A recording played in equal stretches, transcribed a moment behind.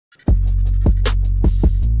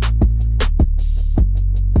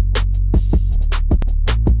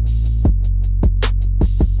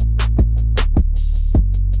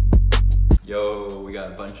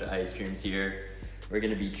bunch of ice creams here. We're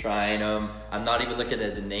gonna be trying them. I'm not even looking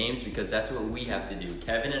at the names because that's what we have to do.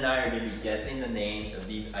 Kevin and I are gonna be guessing the names of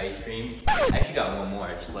these ice creams. I actually got one more,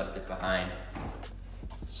 I just left it behind.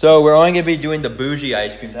 So we're only gonna be doing the bougie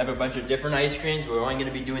ice creams. I have a bunch of different ice creams, but we're only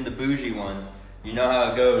gonna be doing the bougie ones. You know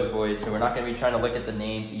how it goes, boys. So we're not gonna be trying to look at the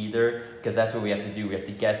names either, because that's what we have to do. We have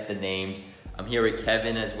to guess the names. I'm here with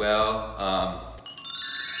Kevin as well.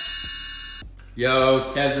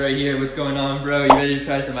 Yo, Kev's right here. What's going on, bro? You ready to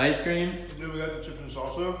try some ice creams? Dude, we got the chips and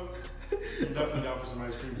salsa. I'm definitely down for some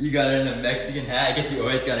ice cream. You got it in a Mexican hat. I guess you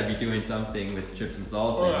always gotta be doing something with chips and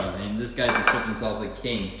salsa. Oh, yeah. I mean, this guy's the chips and salsa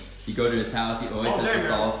king. You go to his house, he always has the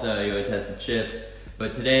salsa, he always has the chips.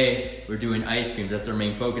 But today, we're doing ice cream. That's our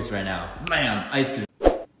main focus right now. Bam, ice cream.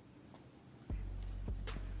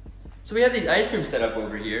 So we have these ice creams set up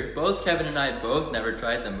over here. Both Kevin and I both never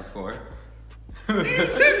tried them before. You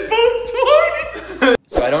said both twice!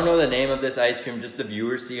 So I don't know the name of this ice cream, just the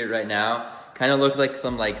viewers see it right now. Kind of looks like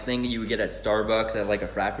some thing you would get at Starbucks at like a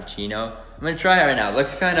Frappuccino. I'm gonna try it right now.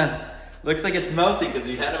 Looks like it's melting because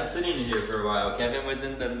we had them sitting in here for a while. Kevin was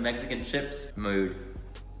in the Mexican chips mood.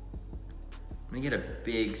 I'm gonna get a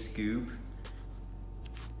big scoop.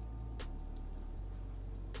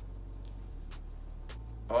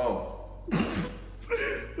 Oh.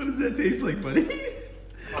 What does that taste like, buddy?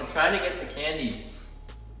 I'm trying to get the candy.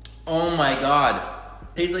 Oh my God.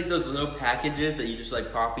 Tastes like those little packages that you just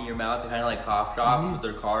like pop in your mouth, kind of like Hop Shops with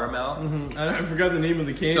their caramel. I forgot the name of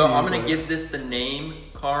the candy. So I'm gonna give this the name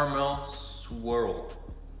Caramel Swirl.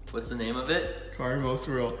 What's the name of it? Caramel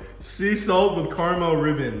swirl. Sea salt with caramel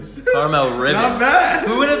ribbons. Caramel ribbons. Not bad.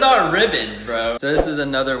 Who would have thought ribbons, bro? So this is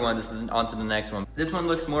another one. This is on to the next one. This one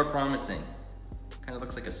looks more promising. Kind of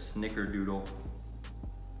looks like a snickerdoodle.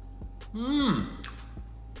 Mmm.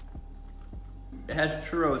 It has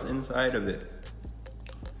churros inside of it.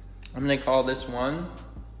 I'm gonna call this one,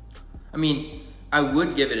 I mean, I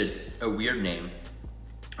would give it a weird name.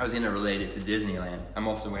 I was gonna relate it to Disneyland. I'm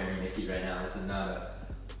also wearing Mickey right now. This is not a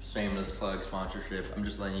shameless plug sponsorship. I'm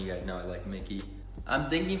just letting you guys know I like Mickey. I'm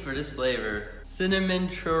thinking for this flavor, cinnamon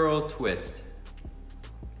churro twist.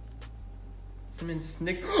 Cinnamon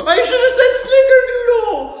snick, I should have said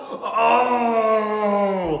snickerdoodle!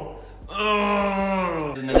 Oh!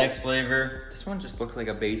 Oh! In the next flavor, this one just looks like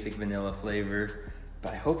a basic vanilla flavor,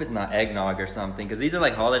 but I hope it's not eggnog or something, because these are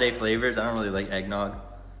like holiday flavors. I don't really like eggnog.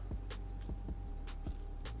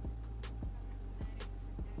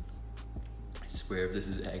 I swear if this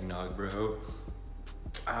is eggnog, bro.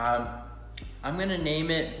 I'm gonna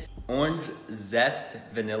name it Orange Zest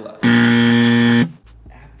Vanilla.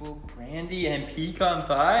 Apple brandy and pecan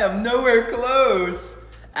pie? I'm nowhere close.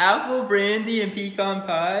 Apple brandy and pecan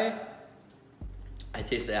pie? I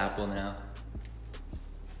taste the apple now.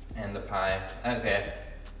 And the pie. Okay.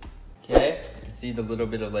 Okay. I can see the little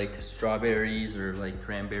bit of like strawberries or like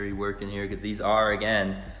cranberry work in here because these are,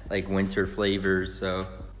 again, like winter flavors. So,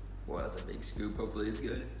 well, that's a big scoop. Hopefully it's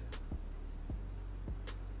good.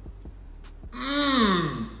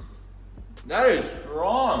 Mmm. That is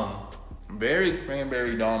strong. Very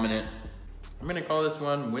cranberry dominant. I'm gonna call this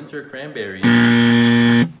one Winter Cranberry.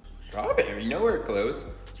 Strawberry, nowhere close.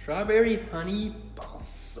 Strawberry honey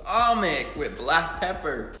balsamic with black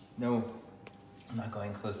pepper. No, I'm not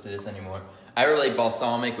going close to this anymore. I relate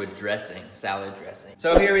balsamic with dressing, salad dressing.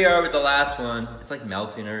 So here we are with the last one. It's like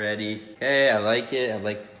melting already. Okay, I like it. I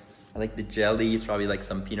like the jelly. It's probably like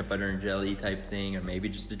some peanut butter and jelly type thing, or maybe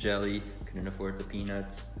just the jelly. Couldn't afford the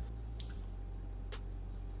peanuts.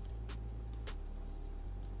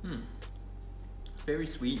 Very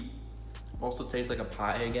sweet. Also tastes like a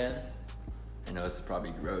pie again. I know this is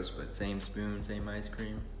probably gross, but same spoon, same ice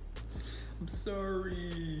cream. I'm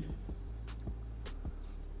sorry.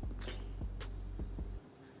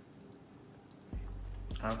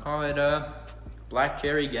 I'll call it a Black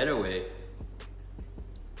Cherry Getaway.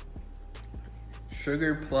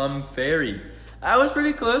 Sugar Plum Fairy. I was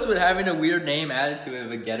pretty close with having a weird name added to it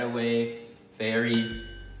of a getaway fairy.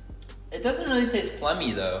 It doesn't really taste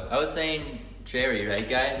plummy though. I was saying cherry, right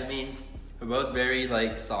guys? I mean, they're both very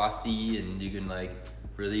like saucy and you can like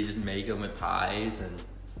really just make them with pies, and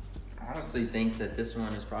I honestly think that this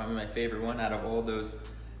one is probably my favorite one out of all those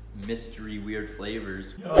mystery weird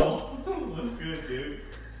flavors. Yo, what's good, dude?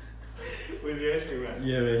 Where's the ice cream at?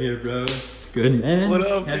 Yeah, right here, bro. It's good, man. What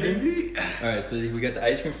up, Kevin? baby? All right, so we got the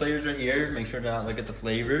ice cream flavors right here. Make sure to not look at the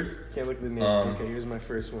flavors. Can't look at the names. Okay, here's my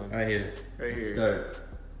first one. Right here. Right here. Start.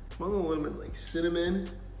 One little one with like cinnamon.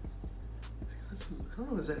 It's got some,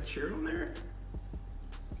 oh, is that a churro in there?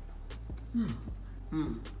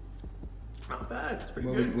 Not bad. It's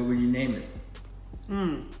pretty good. What would you name it?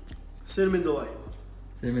 Cinnamon delight.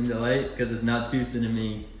 Cinnamon Delight? Because it's not too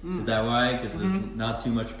cinnamony. Is that why? Because there's not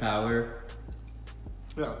too much power?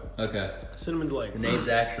 Yeah. Okay. Cinnamon Delight. The name's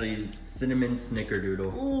actually Cinnamon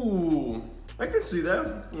Snickerdoodle. Ooh, I can see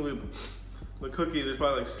that. The cookie, there's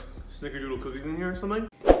probably like Snickerdoodle cookies in here or something.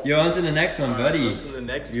 Yo, on to the next one, buddy. On to the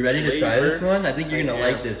next You ready to try flavor. this one? I think you're gonna I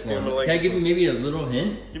am. like this I'm one. gonna like Can I this give you one. maybe a little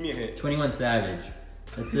hint? Give me a hint. 21 Savage.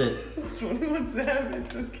 That's it. 21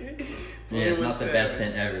 Savage, okay. Yeah, it's not the best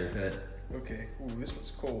Savage. hint ever, but Okay, ooh, this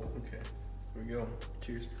one's cold. Okay, here we go.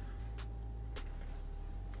 Cheers.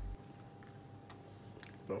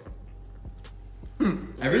 Oh.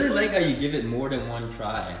 I really like how you give it more than one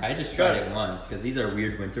try. I just tried it once because these are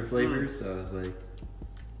weird winter flavors, so I was like,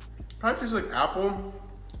 Probably tastes like apple.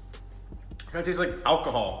 Kind of tastes like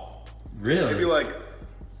alcohol. really? Maybe like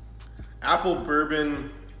apple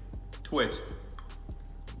bourbon twist.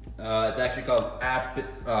 It's actually called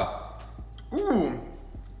Ooh,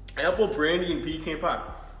 apple brandy and pecan pie.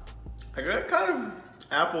 I got kind of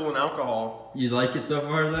apple and alcohol. You like it so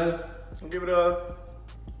far though? I'll give it a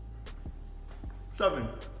 7.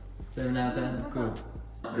 7 out of 10? Cool.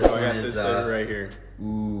 I got this flavor right here.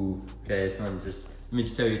 Ooh, okay, this one let me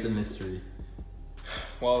just tell you it's a mystery.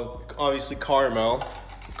 Well, obviously caramel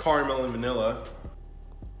and vanilla.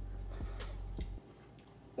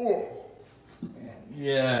 Oh,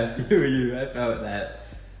 Yeah, I feel you. I felt that.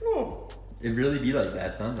 oh. It really be like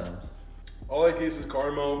that sometimes. All I taste is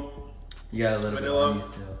caramel. You got a little Vanilla. bit on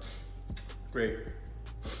you still. Great.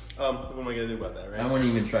 What am I gonna do about that, right? I won't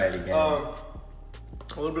even try it again. A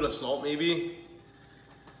little bit of salt, maybe.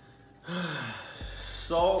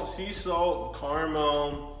 Salt, sea salt,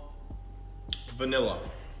 caramel, vanilla.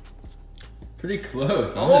 Pretty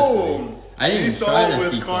close, honestly. Oh, I didn't sea even try salt the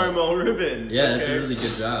with sea salt. caramel ribbons. Yeah, okay. that's a really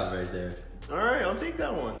good job right there. All right, I'll take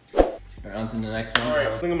that one. Alright, on to the next one. All right,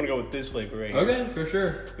 I think I'm gonna go with this flavor right here. Okay, for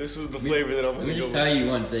sure. This is the flavor that I'm Let gonna me go just with. tell you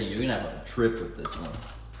one thing. You're gonna have a trip with this one.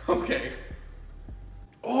 Okay.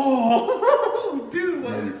 Oh, dude,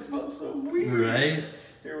 why did it smell so weird? Right?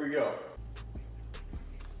 Here we go.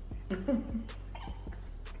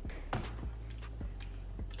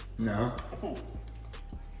 No.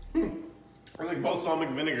 It's like balsamic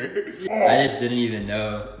vinegar. I just didn't even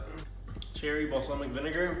know. Cherry balsamic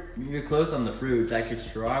vinegar. You're close on the fruit. It's actually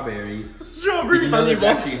strawberry. Strawberry Did you know honey there's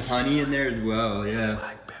balsamic. actually honey in there as well? Yeah.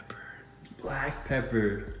 Black pepper. Black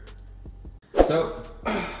pepper. So,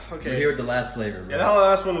 Okay. we're here with the last flavor, bro. Yeah, that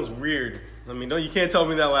last one was weird. I mean, you can't tell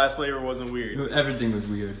me that last flavor wasn't weird. Everything was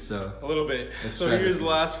weird, so. A little bit. Let's So try here's this the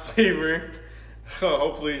one. last flavor. Oh,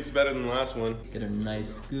 hopefully it's better than the last one. Get a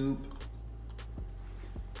nice scoop.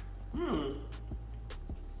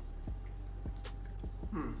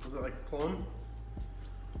 Was that like plum?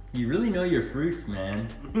 You really know your fruits, man.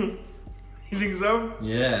 You think so?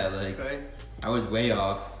 Yeah, like, Okay. I was way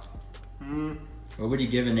off. Mm. What would you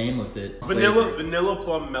give a name with it? Vanilla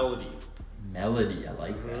plum melody. Melody, I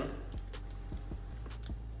like that.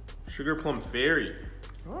 Sugar plum fairy.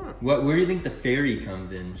 Oh, Where do you think the fairy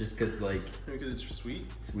comes in? Just cause like, because it's sweet.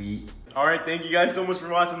 sweet. All right, thank you guys so much for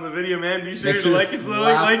watching the video, man. Be sure Make to sure to like and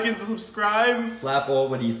slap- like and subscribe. Slap all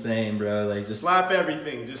what he's saying, bro. Like, just Slap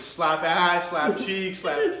everything. Just slap ass, slap cheeks,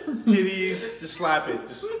 slap titties. Just slap it.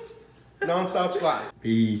 Just non-stop slap.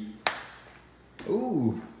 peace.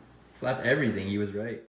 Ooh, slap everything. He was right.